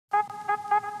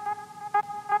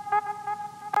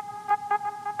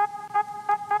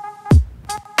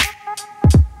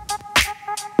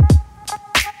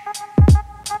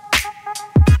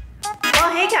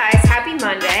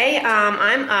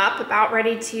about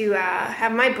ready to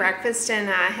have my breakfast and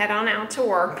head on out to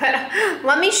work. But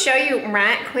let me show you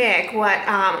right quick what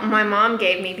my mom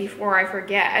gave me before I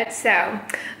forget. So,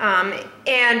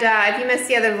 if you missed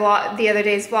the other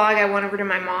day's vlog, I went over to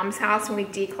my mom's house and we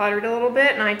decluttered a little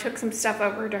bit, and I took some stuff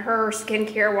over to her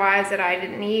skincare wise that I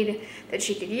didn't need that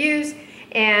she could use.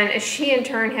 And she in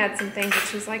turn had some things that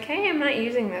she's like, hey, I'm not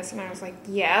using this. And I was like,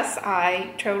 yes,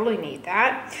 I totally need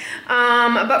that.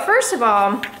 But first of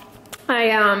all,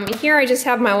 here I just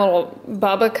have my little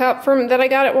Bubba cup that I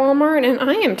got at Walmart, and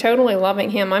I am totally loving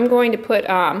him. I'm going to put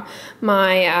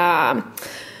my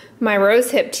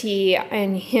rosehip tea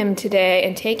in him today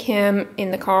and take him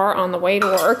in the car on the way to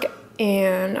work.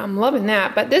 And I'm loving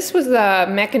that. But this was the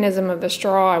mechanism of the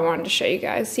straw I wanted to show you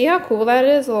guys. See how cool that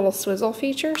is? A little swizzle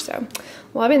feature. So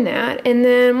loving that. And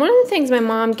then one of the things my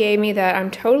mom gave me that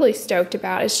I'm totally stoked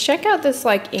about is check out this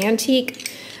like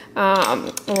antique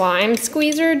lime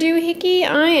squeezer doohickey.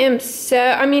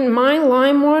 My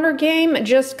lime water game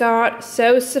just got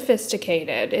so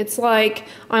sophisticated. It's like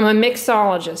I'm a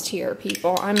mixologist here,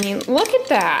 people. I mean, look at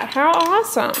that. How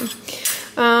awesome.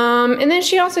 And then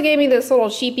she also gave me this little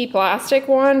cheapy plastic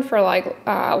one for like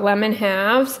lemon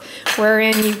halves,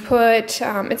 wherein you put,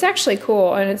 it's actually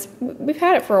cool, and we've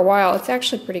had it for a while. It's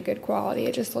actually pretty good quality.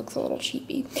 It just looks a little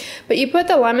cheapy. But you put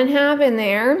the lemon half in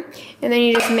there, and then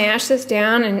you just mash this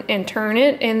down and turn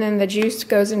it, and then the juice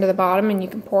goes into the bottom and you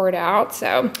can pour it out.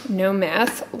 So no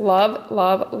mess. Love,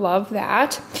 love, love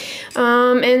that.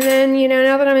 And then, you know,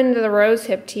 now that I'm into the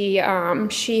rosehip tea,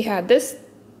 she had this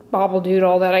bobble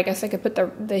doodle that I guess I could put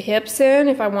the hips in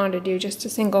if I wanted to do just a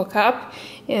single cup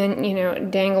and, you know,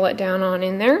 dangle it down on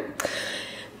in there.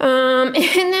 And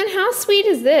then how sweet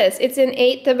is this? It's an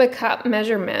 1/8 of a cup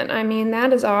measurement. I mean,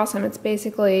 that is awesome. It's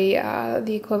basically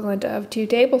the equivalent of 2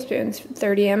 tablespoons,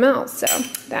 30 ml. So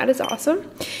that is awesome.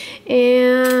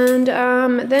 And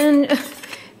then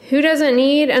who doesn't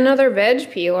need another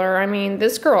veg peeler? I mean,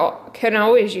 this girl can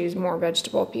always use more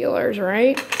vegetable peelers,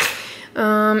 right?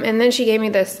 And then she gave me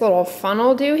this little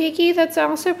funnel doohickey that's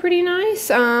also pretty nice.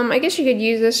 I guess you could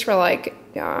use this for like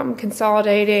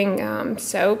consolidating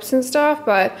soaps and stuff,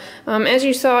 but as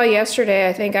you saw yesterday,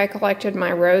 I think I collected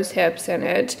my rose hips in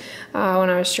it when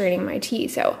I was straining my tea.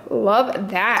 So love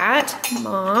that,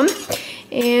 Mom.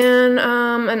 And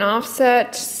an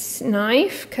offset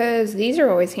knife, because these are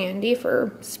always handy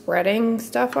for spreading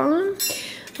stuff on.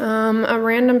 A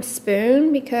random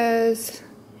spoon, because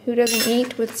who doesn't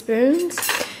eat with spoons?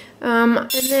 And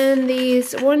then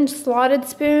these, one slotted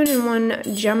spoon and one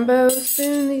jumbo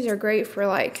spoon. These are great for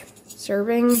like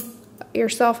serving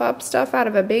yourself up stuff out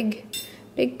of a big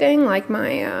thing, like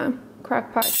my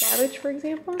crock pot cabbage, for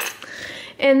example.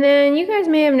 And then you guys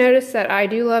may have noticed that I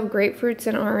do love grapefruits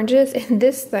and oranges, and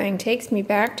this thing takes me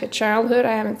back to childhood.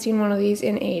 I haven't seen one of these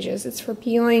in ages. It's for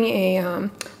peeling a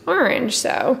orange,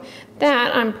 so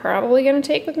that I'm probably going to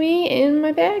take with me in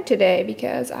my bag today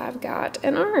because I've got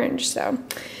an orange. So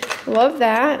love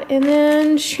that. And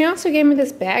then she also gave me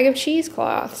this bag of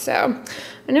cheesecloth, so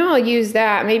I know I'll use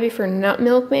that maybe for nut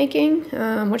milk making,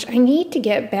 which I need to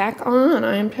get back on.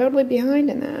 I am totally behind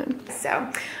in that. So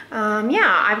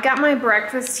yeah, I've got my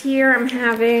breakfast here. I'm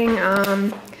having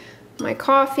my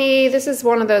coffee. This is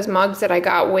one of those mugs that I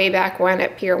got way back when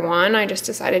at Pier 1. I just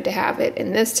decided to have it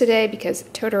in this today because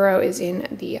Totoro is in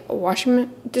the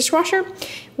dishwasher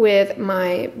with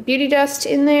my beauty dust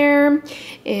in there.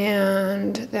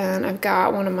 And then I've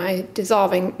got one of my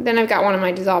dissolving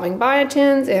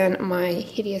biotins and my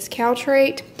hideous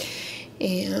caltrate.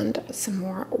 And some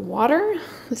more water.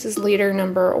 This is liter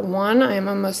number 1. I am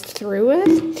almost through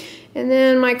with. And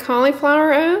then my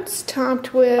cauliflower oats,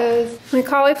 topped with my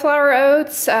cauliflower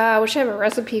oats, which I have a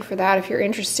recipe for that if you're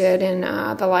interested in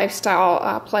the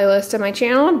lifestyle playlist of my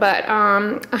channel. But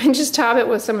I just top it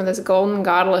with some of this Golden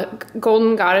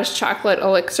Goddess chocolate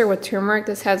elixir with turmeric.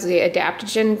 This has the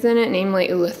adaptogens in it, namely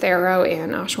Eleuthero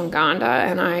and ashwagandha,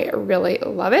 and I really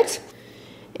love it.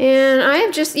 And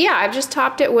I've just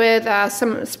topped it with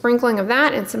some sprinkling of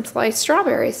that and some sliced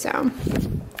strawberries. So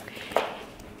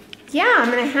yeah, I'm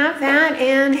gonna have that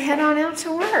and head on out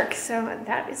to work. So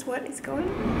that is what is going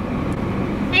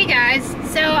on. Hey guys,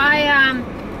 so I am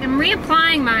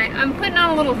reapplying I'm putting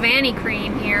on a little Vanny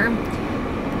cream here.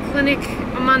 Clinic,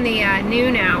 I'm on the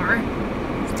noon hour.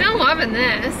 Still loving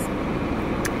this.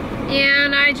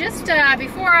 And I just,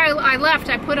 before I left,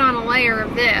 I put on a layer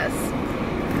of this.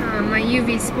 My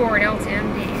UV Sport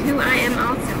LTMD, who I am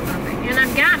also loving. And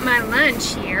I've got my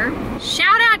lunch here.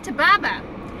 Shout out to Bubba.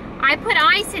 I put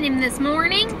ice in him this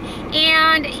morning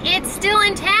and it's still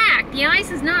intact. The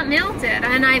ice is not melted.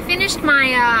 And I finished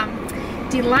my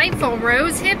delightful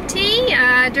rosehip tea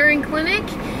during clinic.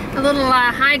 a little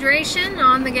hydration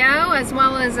on the go, as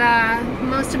well as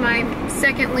most of my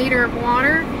 2nd liter of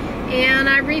water. And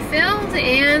I refilled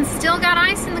and still got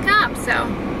ice in the cup, so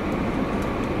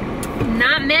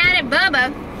not mad at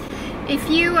Bubba. If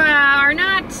you are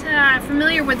not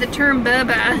familiar with the term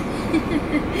Bubba,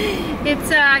 it's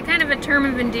kind of a term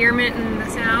of endearment in the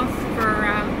South for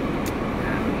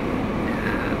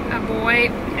a boy.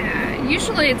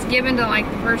 Usually it's given to like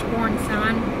the firstborn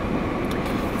son.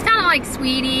 It's kind of like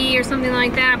sweetie or something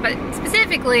like that, but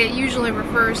specifically it usually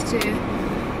refers to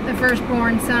the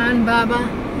firstborn son, Bubba.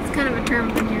 It's kind of a term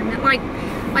of endearment.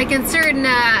 Like in certain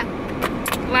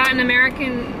Latin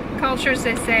American cultures,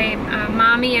 they say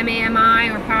mommy, M-A-M-I,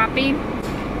 or poppy.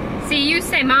 See, you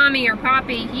say mommy or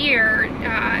poppy here,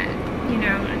 you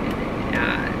know,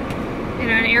 in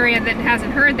an area that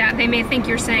hasn't heard that, they may think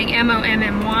you're saying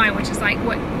M-O-M-M-Y, which is like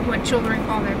what children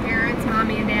call their parents,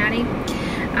 mommy and daddy.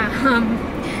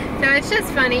 So it's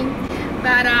just funny.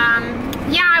 But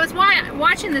yeah, I was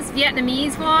watching this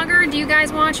Vietnamese vlogger. Do you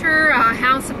guys watch her?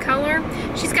 House of Color.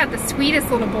 She's got the sweetest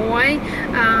little boy.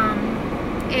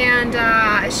 And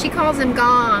she calls him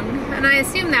Gong, and I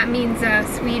assume that means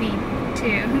sweetie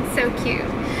too. It's so cute.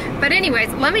 But anyways,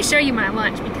 let me show you my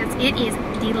lunch because it is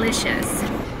delicious.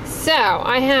 So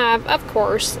I have, of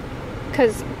course,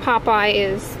 because Popeye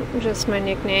is just my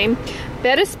nickname,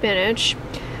 bed of spinach,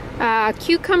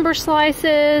 cucumber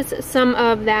slices, some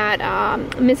of that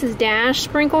Mrs. Dash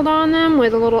sprinkled on them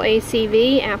with a little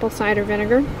ACV, apple cider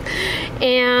vinegar.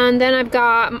 And then I've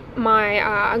got my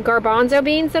garbanzo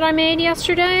beans that I made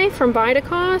yesterday from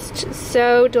Vitacost.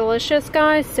 So delicious,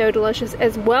 guys, so delicious,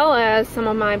 as well as some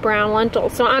of my brown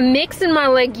lentils. So I'm mixing my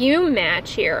legume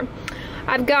match here.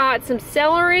 I've got some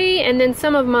celery and then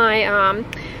some of my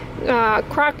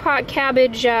crock-pot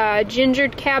cabbage,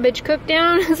 gingered cabbage cook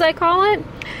down, as I call it.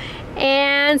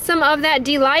 And some of that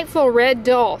delightful red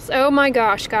dulse. Oh my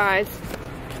gosh, guys.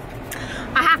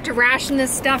 I have to ration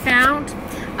this stuff out.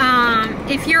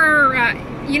 If you're,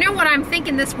 you know what, I'm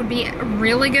thinking this would be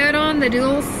really good on, the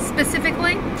dulse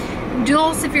specifically.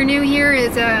 Dulse, if you're new here,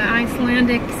 is an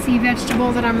Icelandic sea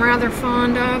vegetable that I'm rather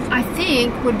fond of. I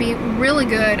think would be really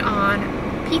good on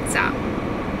pizza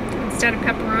instead of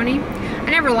pepperoni.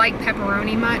 I never like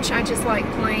pepperoni much. I just like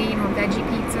plain or veggie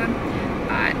pizza.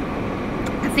 But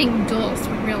I think dulse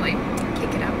would really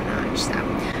kick it up a notch. So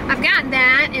I've got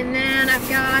that, and then I've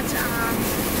got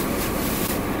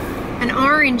an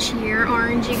orange here,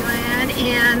 Orangey Glad,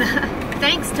 and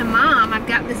thanks to Mom, I've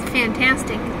got this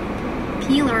fantastic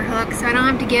peeler hook, so I don't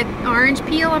have to get orange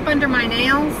peel up under my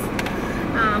nails,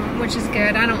 which is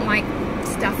good. I don't like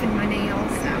stuff in my nails,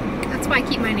 so that's why I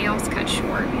keep my nails cut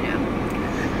short, you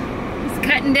know. It's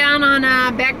cutting down on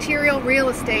bacterial real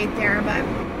estate there, but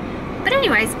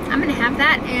anyways, I'm gonna have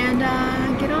that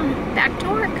and get on back to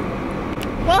work.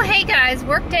 Well, hey guys,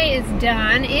 workday is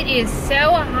done. It is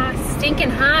so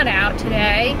stinking hot out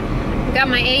today. I've got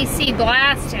my AC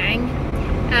blasting.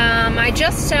 I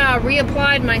just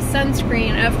reapplied my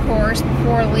sunscreen, of course,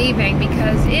 before leaving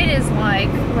because it is like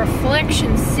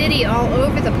Reflection City all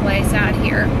over the place out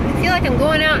here. I feel like I'm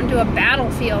going out into a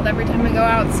battlefield every time I go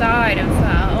outside of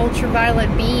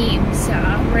ultraviolet beams,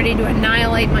 ready to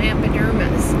annihilate my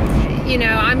epidermis. You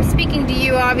know, I'm speaking to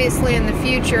you obviously in the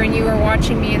future and you are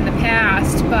watching me in the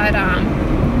past, but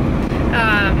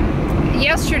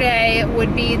yesterday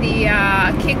would be the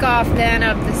kickoff then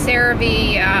of the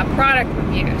CeraVe product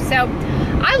review. So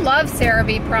I love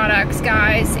CeraVe products,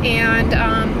 guys, and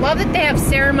love that they have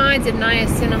ceramides and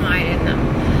niacinamide in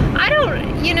them. I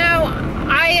don't, you know,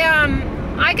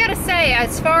 I gotta say,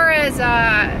 as far as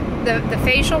the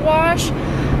facial wash,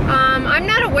 I'm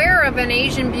not aware of an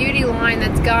Asian beauty line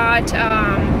that's got,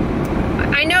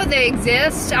 I know they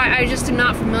exist, I just am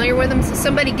not familiar with them, so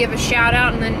somebody give a shout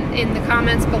out in the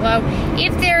comments below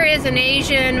if there is an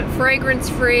Asian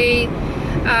fragrance-free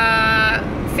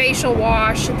facial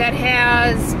wash that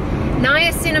has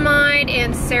niacinamide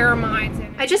and ceramides in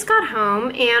it. I just got home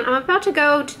and I'm about to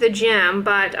go to the gym,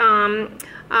 but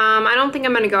I don't think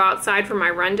I'm going to go outside for my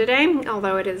run today,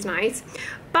 although it is nice.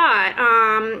 But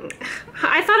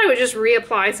I thought I would just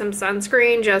reapply some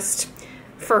sunscreen just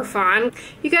for fun.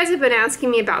 You guys have been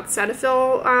asking me about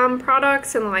Cetaphil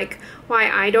products and like why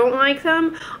I don't like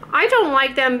them. I don't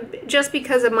like them just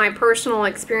because of my personal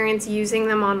experience using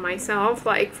them on myself.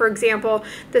 Like, for example,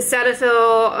 the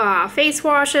Cetaphil face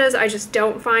washes I just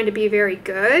don't find to be very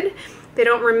good. They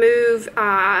don't remove,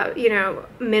 you know,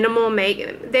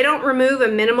 they don't remove a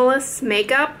minimalist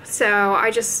makeup, so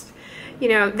I just, you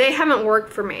know, they haven't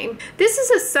worked for me. This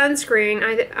is a sunscreen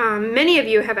many of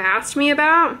you have asked me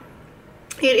about.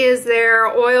 It is their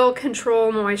oil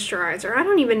control moisturizer. I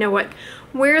don't even know what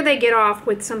where they get off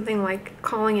with something like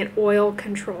calling it oil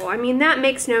control. I mean, that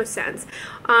makes no sense.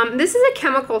 This is a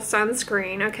chemical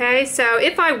sunscreen, okay? So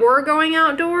if I were going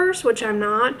outdoors, which I'm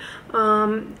not,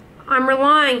 I'm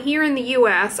relying here in the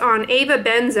US on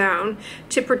avobenzone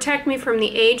to protect me from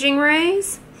the aging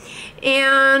rays.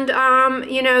 And,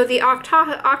 you know, the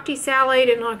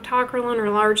octisalate and octocrylene are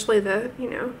largely the, you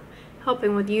know,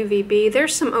 helping with UVB.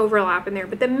 There's some overlap in there,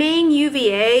 but the main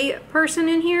UVA person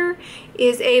in here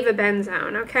is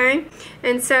avobenzone, okay?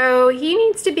 And so he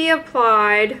needs to be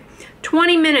applied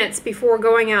 20 minutes before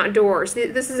going outdoors.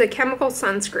 This is a chemical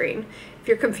sunscreen. If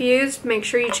you're confused, make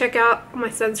sure you check out my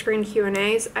sunscreen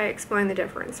Q&As. I explain the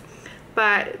difference.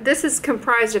 But this is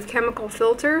comprised of chemical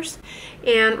filters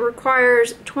and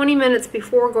requires 20 minutes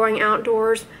before going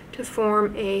outdoors to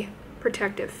form a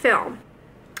protective film.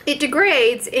 It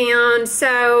degrades, and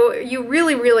so you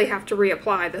really have to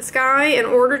reapply this guy in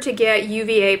order to get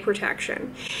UVA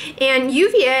protection. And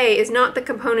UVA is not the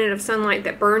component of sunlight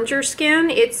that burns your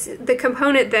skin. It's the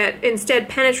component that instead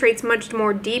penetrates much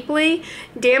more deeply,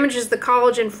 damages the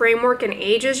collagen framework, and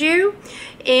ages you.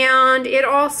 And it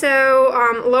also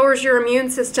lowers your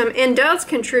immune system and does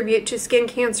contribute to skin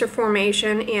cancer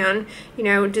formation and, you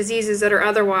know, diseases that are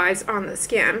otherwise on the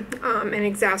skin and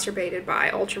exacerbated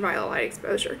by ultraviolet light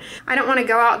exposure. I don't want to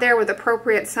go out there with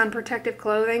appropriate sun protective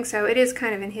clothing, so it is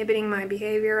kind of inhibiting my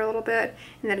behavior a little bit,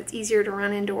 and that it's easier to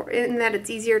run indoors, and that it's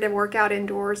easier to work out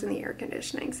indoors in the air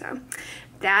conditioning. So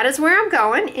that is where I'm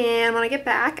going, and when I get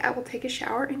back, I will take a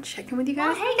shower and check in with you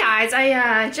guys. Well, hey guys,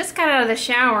 I just got out of the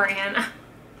shower and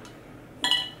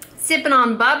sipping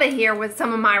on Bubba here with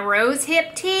some of my rose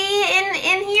hip tea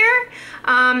in here.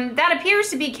 That appears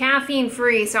to be caffeine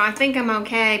free, so I think I'm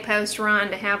okay post run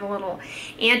to have a little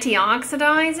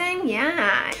antioxidizing.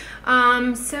 Yeah.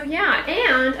 So yeah,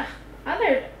 and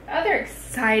other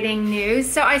exciting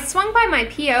news. So I swung by my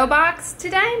P.O. box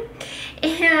today,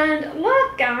 and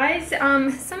look guys,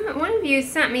 one of you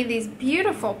sent me these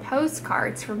beautiful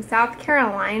postcards from South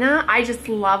Carolina. I just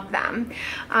love them.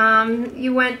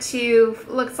 You went to,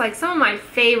 looks like some of my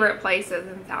favorite places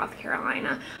in South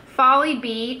Carolina. Folly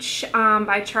Beach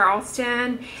by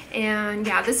Charleston, and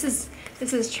yeah, this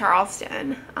is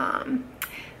Charleston.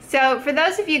 So for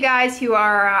those of you guys who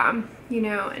are you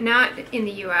know, not in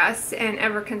the U.S. and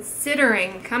ever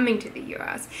considering coming to the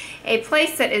U.S., a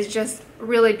place that is just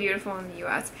really beautiful in the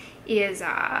U.S. is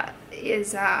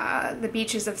the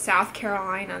beaches of South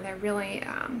Carolina. They're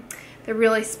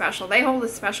really special. They hold a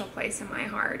special place in my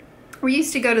heart. We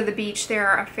used to go to the beach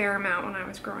there a fair amount when I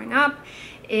was growing up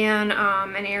in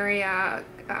an area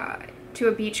to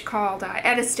a beach called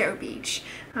Edisto Beach,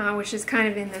 which is kind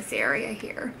of in this area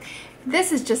here.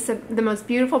 This is just the most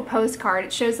beautiful postcard.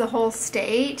 It shows the whole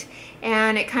state,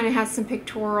 and it kind of has some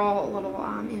pictorial little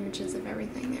images of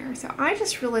everything there. So I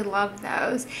just really love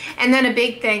those. And then a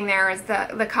big thing there is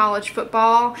the college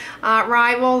football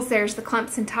rivals. There's the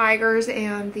Clemson Tigers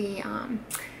and the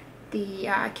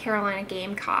Carolina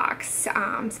Gamecocks.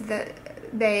 So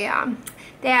they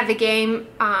have the game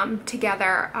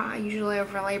together usually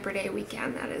over Labor Day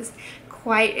weekend. That is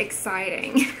quite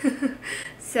exciting.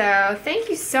 So thank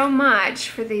you so much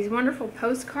for these wonderful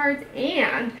postcards.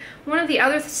 And one of the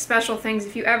other special things,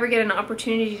 if you ever get an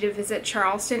opportunity to visit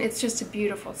Charleston, it's just a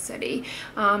beautiful city.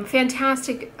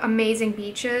 Fantastic, amazing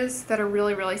beaches that are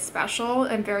really special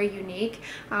and very unique,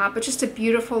 but just a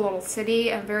beautiful little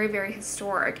city and very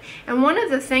historic. And one of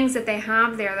the things that they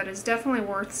have there that is definitely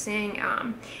worth seeing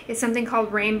is something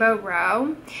called Rainbow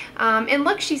Row. And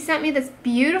look, she sent me this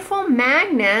beautiful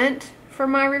magnet for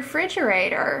my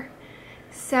refrigerator.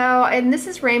 So, and this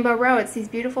is Rainbow Row. It's these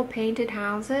beautiful painted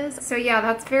houses. So yeah,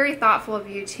 that's very thoughtful of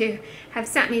you to have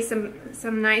sent me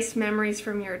some nice memories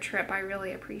from your trip. I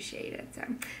really appreciate it. So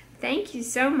thank you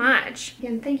so much.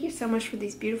 Again, thank you so much for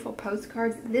these beautiful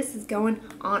postcards. This is going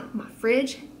on my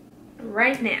fridge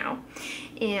right now.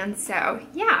 And so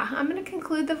yeah, I'm going to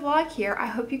conclude the vlog here. I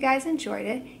hope you guys enjoyed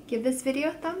it. Give this video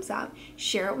a thumbs up,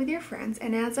 share it with your friends,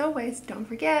 and as always, don't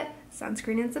forget,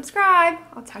 sunscreen and subscribe.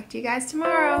 I'll talk to you guys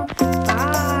tomorrow.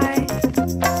 Bye.